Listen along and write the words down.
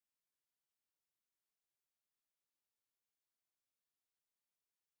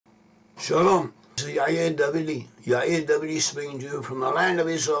Shalom. This is Yair Davidiy. Yair Davidiy speaking to you from the land of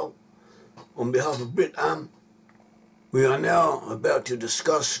Israel on behalf of Brit-Am. We are now about to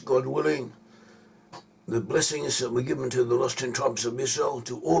discuss, God willing, the blessings that were given to the lost 10 tribes of Israel,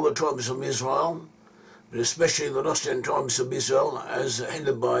 to all the tribes of Israel, but especially the lost 10 tribes of Israel as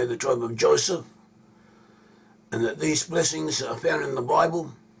headed by the tribe of Joseph, and that these blessings are found in the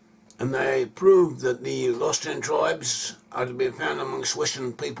Bible, and they prove that the lost 10 tribes are to be found amongst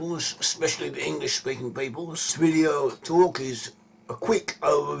Western peoples, especially the English-speaking peoples. This video talk is a quick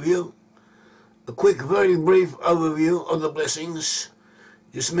overview, a quick, very brief overview of the blessings,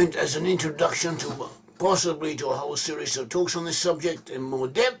 just meant as an introduction to possibly to a whole series of talks on this subject in more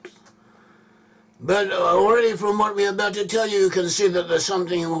depth. But already from what we're about to tell you, you can see that there's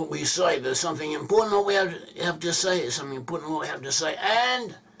something in what we say. There's something important what we have to say. There's something important what we have to say.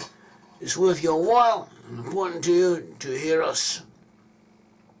 And it's worth your while and important to you to hear us.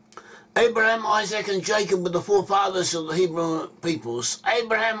 Abraham, Isaac, and Jacob were the forefathers of the Hebrew peoples.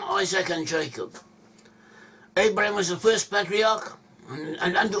 Abraham, Isaac, and Jacob. Abraham was the first patriarch,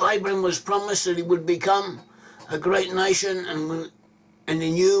 and unto Abraham was promised that he would become a great nation, and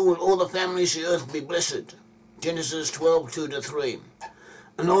in you will all the families of the earth be blessed. Genesis 12:2-3.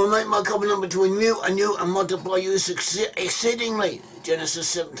 And I will make my covenant between you and multiply you exceedingly.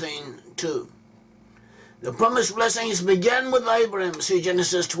 Genesis 17:2. The promised blessings began with Abraham. See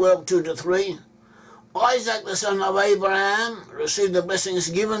Genesis 12:2-3. Isaac, the son of Abraham, received the blessings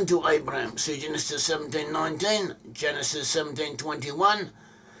given to Abraham. See Genesis 17:19, Genesis 17:21,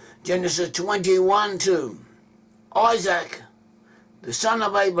 Genesis 21:2. Isaac, the son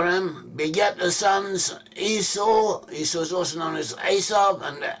of Abraham, begat the sons Esau. Esau is also known as Esau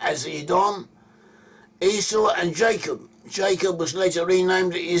and as Edom. Esau and Jacob. Jacob was later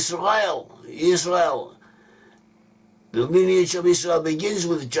renamed Israel. Israel. The lineage of Israel begins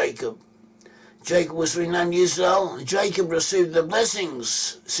with Jacob. Jacob was renamed Israel. Jacob received the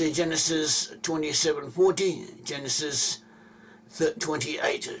blessings. See Genesis 27:40, Genesis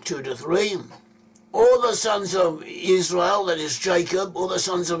 28:2-3. All the sons of Israel, that is Jacob, all the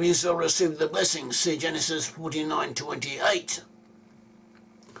sons of Israel received the blessings. See Genesis 49:28.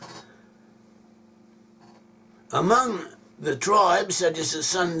 Among the tribes, that is the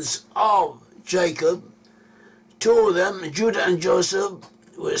sons of Jacob, two of them, Judah and Joseph,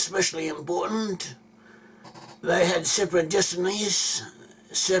 were especially important. They had separate destinies,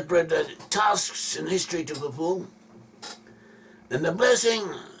 separate tasks in history to fulfill. And the blessing,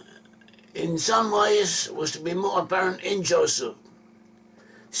 in some ways, was to be more apparent in Joseph.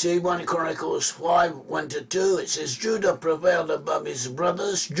 See 1 Chronicles 5:1-2, it says, Judah prevailed above his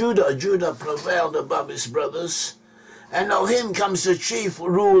brothers. Judah prevailed above his brothers. And of him comes the chief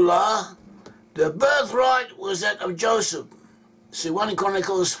ruler. The birthright was that of Joseph. See 1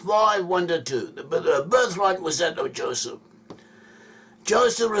 Chronicles 5:1-2. The birthright was that of Joseph.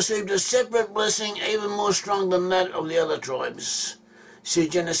 Joseph received a separate blessing even more strong than that of the other tribes. See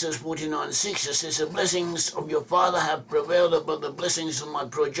Genesis 49:6. It says, the blessings of your father have prevailed above the blessings of my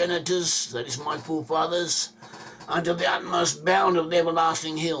progenitors, that is my forefathers, unto the utmost bound of the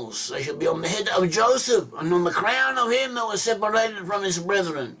everlasting hills. They shall be on the head of Joseph, and on the crown of him that was separated from his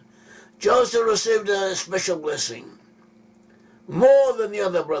brethren. Joseph received a special blessing, more than the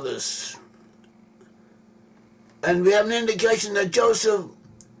other brothers. And we have an indication that Joseph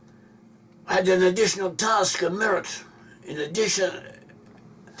had an additional task and merit, in addition,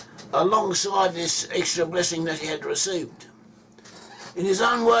 alongside this extra blessing that he had received. In his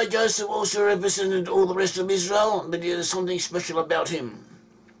own way, Joseph also represented all the rest of Israel, but there is something special about him.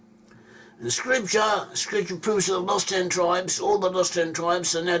 In Scripture proves that the lost 10 tribes, all the lost 10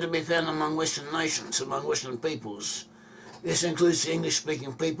 tribes, are now to be found among Western nations, among Western peoples. This includes the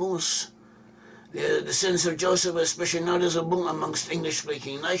English-speaking peoples. The descendants of Joseph are especially noticeable amongst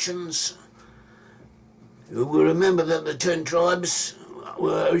English-speaking nations. We remember that the 10 tribes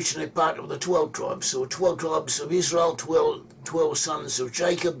were originally part of the 12 tribes. So 12 tribes of Israel, 12 sons of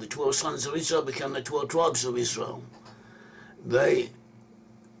Jacob, the 12 sons of Israel became the 12 tribes of Israel. They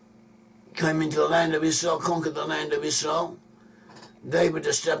came into the land of Israel, conquered the land of Israel. David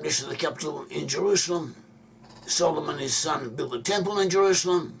established the capital in Jerusalem. Solomon, his son, built the temple in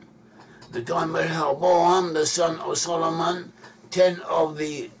Jerusalem. The time of Rehoboam, the son of Solomon, 10 of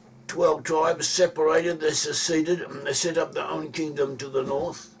the 12 tribes separated, they seceded, and they set up their own kingdom to the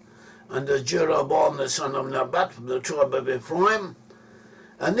north, under Jeroboam, the son of Nebat, from the tribe of Ephraim.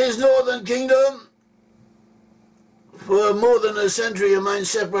 And this northern kingdom, for more than a century, remained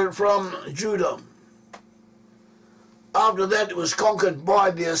separate from Judah. After that, it was conquered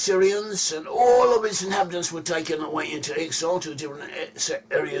by the Assyrians, and all of its inhabitants were taken away into exile to different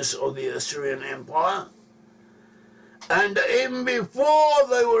areas of the Assyrian Empire. And even before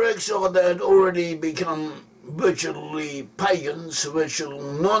they were exiled, they had already become virtually pagans, virtual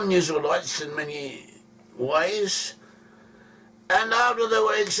non-Israelites in many ways. And after they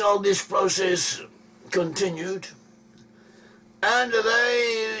were exiled, this process continued, and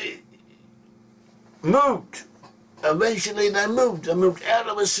they moved. Eventually they moved out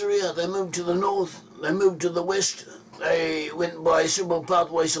of Assyria, they moved to the north, they moved to the west, they went by several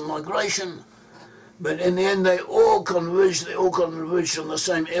pathways of migration, but in the end they all converged on the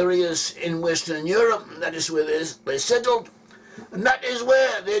same areas in Western Europe. That is where they settled, and that is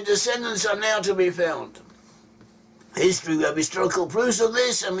where their descendants are now to be found. We have historical proofs of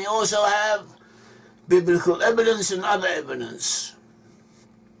this, and we also have biblical evidence and other evidence.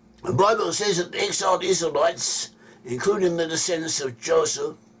 The Bible says that the exiled Israelites, including the descendants of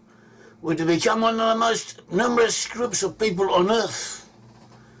Joseph, were to become one of the most numerous groups of people on earth.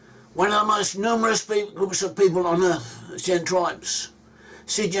 One of the most numerous groups of people on earth, 10 tribes.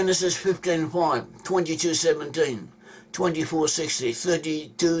 See Genesis 15:5, 22:17, 24:60,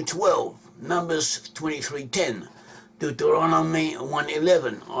 32:12, Numbers 23:10, Deuteronomy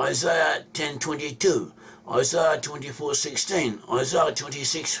 1:11, Isaiah 10:22, Isaiah 24:16, Isaiah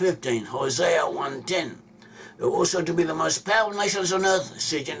 26:15, Hosea 1:10. They were also to be the most powerful nations on earth.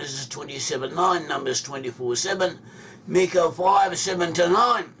 See Genesis 27:9, Numbers 24:7, Micah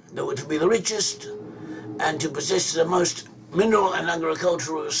 5:7-9. They were to be the richest and to possess the most mineral and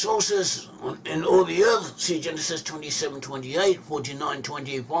agricultural resources in all the earth. See Genesis 27:28,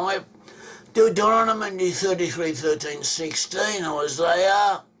 49:25, Deuteronomy 33:13-16,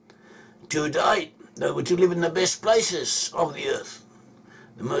 Hosea 2-8. They were to live in the best places of the earth,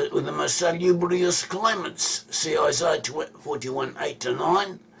 with the most salubrious climates. See Isaiah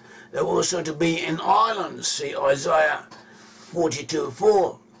 41:8-9. They were also to be in islands. See Isaiah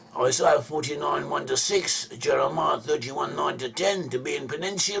 42:4, Isaiah 49:1-6, Jeremiah 31:9-10. To be in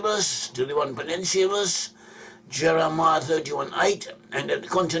peninsulas, to live on peninsulas, Jeremiah 31:8, and at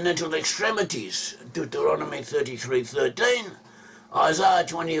continental extremities, Deuteronomy 33:13, Isaiah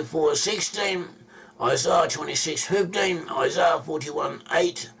 24:16. Isaiah 26:15, Isaiah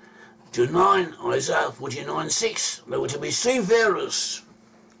 41:8-9, Isaiah 49:6. They were to be seafarers.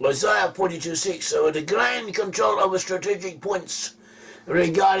 Isaiah 42:6. They were to gain control over strategic points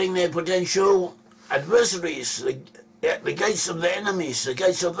regarding their potential adversaries, the gates of their enemies, the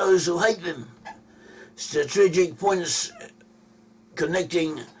gates of those who hate them. Strategic points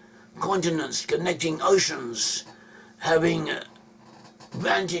connecting continents, connecting oceans, having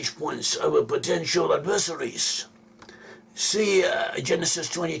vantage points over potential adversaries. See Genesis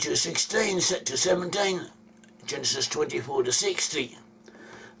 22:16-17, Genesis 24-60.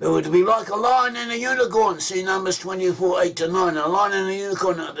 They were to be like a lion and a unicorn. See Numbers 24:8-9. A lion and a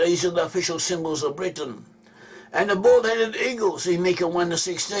unicorn, these are the official symbols of Britain. And a bald-headed eagle. See Micah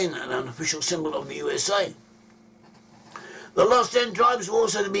 1-16, an unofficial symbol of the USA. The lost 10 tribes were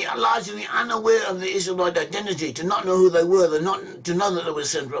also to be largely unaware of the Israelite identity, to not know who they were, to know that they were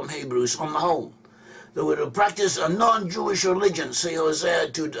sent from Hebrews on the whole. They were to practice a non-Jewish religion. See Hosea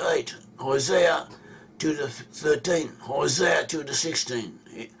 2-8, Hosea 2-13, Hosea 2-16,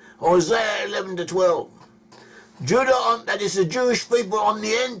 Hosea 11-12. Judah, that is the Jewish people on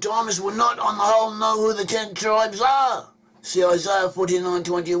the end times, will not on the whole know who the 10 tribes are. See Isaiah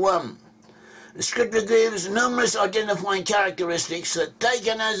 49:21. The Scripture gives numerous identifying characteristics that,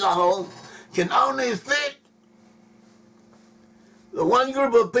 taken as a whole, can only fit the one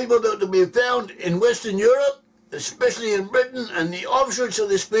group of people that are to be found in Western Europe, especially in Britain, and the offshoots of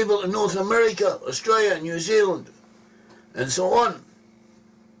this people in North America, Australia, New Zealand, and so on.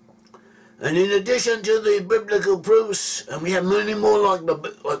 And in addition to the biblical proofs, and we have many more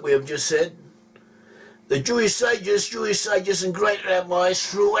like we have just said, the Jewish sages and great rabbis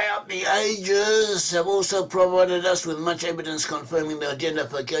throughout the ages have also provided us with much evidence confirming the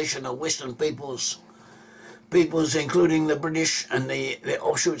identification of Western peoples including the British and their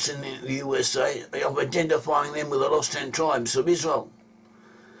offshoots in the USA, of identifying them with the lost 10 tribes of Israel.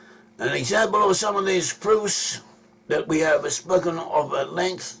 An example of some of these proofs that we have spoken of at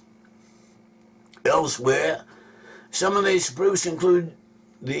length elsewhere, some of these proofs include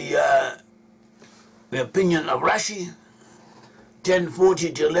the opinion of Rashi,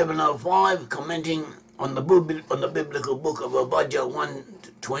 1040-1105, commenting on the biblical book of Obadiah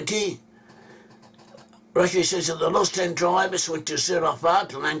 1:20. Rashi says that the lost 10 tribes went to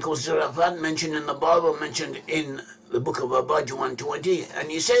Zarephath, a land called Zarephath, mentioned in the Bible, mentioned in the book of Abijah 1:20, and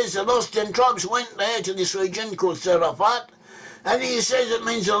he says the lost 10 tribes went there to this region called Zarephath, and he says it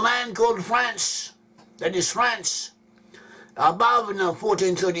means a land called France. That is France. Above in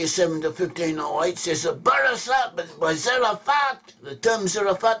 1437 to 1508 says that by Zarephath, the term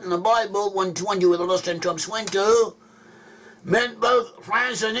Zarephath in the Bible 1:20, where the lost 10 tribes went to, meant both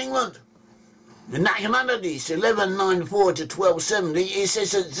France and England. The nationalities 1194 to 1270, he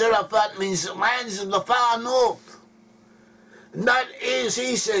says that Zarephath means the lands of the far north. And that is,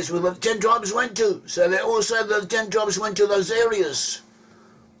 he says, where the 10 tribes went to. So they also, the 10 tribes went to those areas.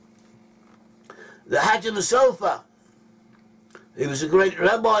 The Hatim Sofer, he was a great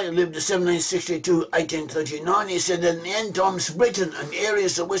rabbi who lived in 1762 to 1839. He said that in the end times Britain and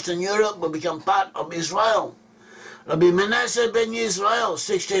areas of Western Europe will become part of Israel. Rabbi Manasseh ben Israel,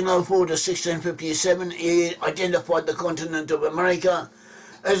 1604 to 1657, he identified the continent of America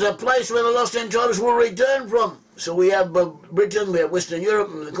as a place where the lost 10 tribes will return from. So we have Britain, we have Western Europe,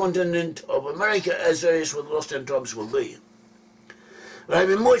 and the continent of America as areas where the lost 10 tribes will be.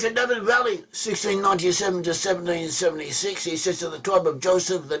 Rabbi Moshe David Valley, 1697 to 1776, he says that the tribe of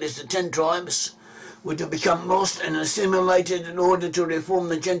Joseph, that is the 10 tribes, were to become lost and assimilated in order to reform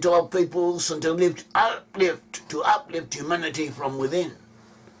the Gentile peoples and to uplift humanity from within.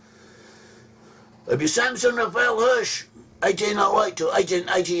 Rabbi Samson Raphael Hirsch, 1808 to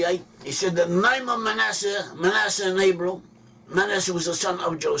 1888, he said that the name of Manasseh in Hebrew, Manasseh was the son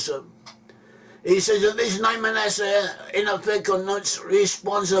of Joseph. He says that this name Manasseh in effect connotes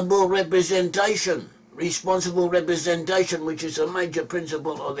responsible representation, which is a major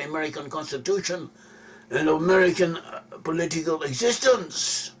principle of the American Constitution and of American political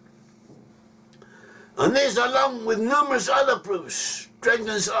existence. And this, along with numerous other proofs,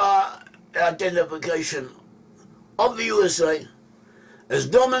 strengthens our identification of the USA as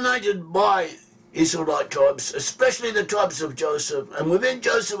dominated by Israelite tribes, especially the tribes of Joseph, and within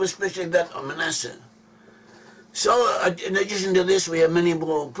Joseph especially that of Manasseh. So in addition to this, we have many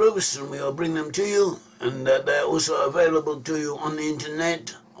more proofs, and we will bring them to you, and they're also available to you on the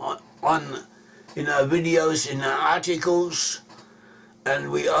internet, in our videos, in our articles,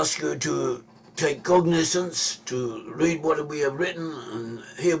 and we ask you to take cognizance, to read what we have written and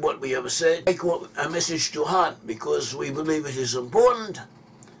hear what we have said. Take our message to heart, because we believe it is important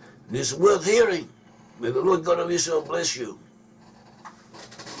and it's worth hearing. May the Lord God of Israel bless you.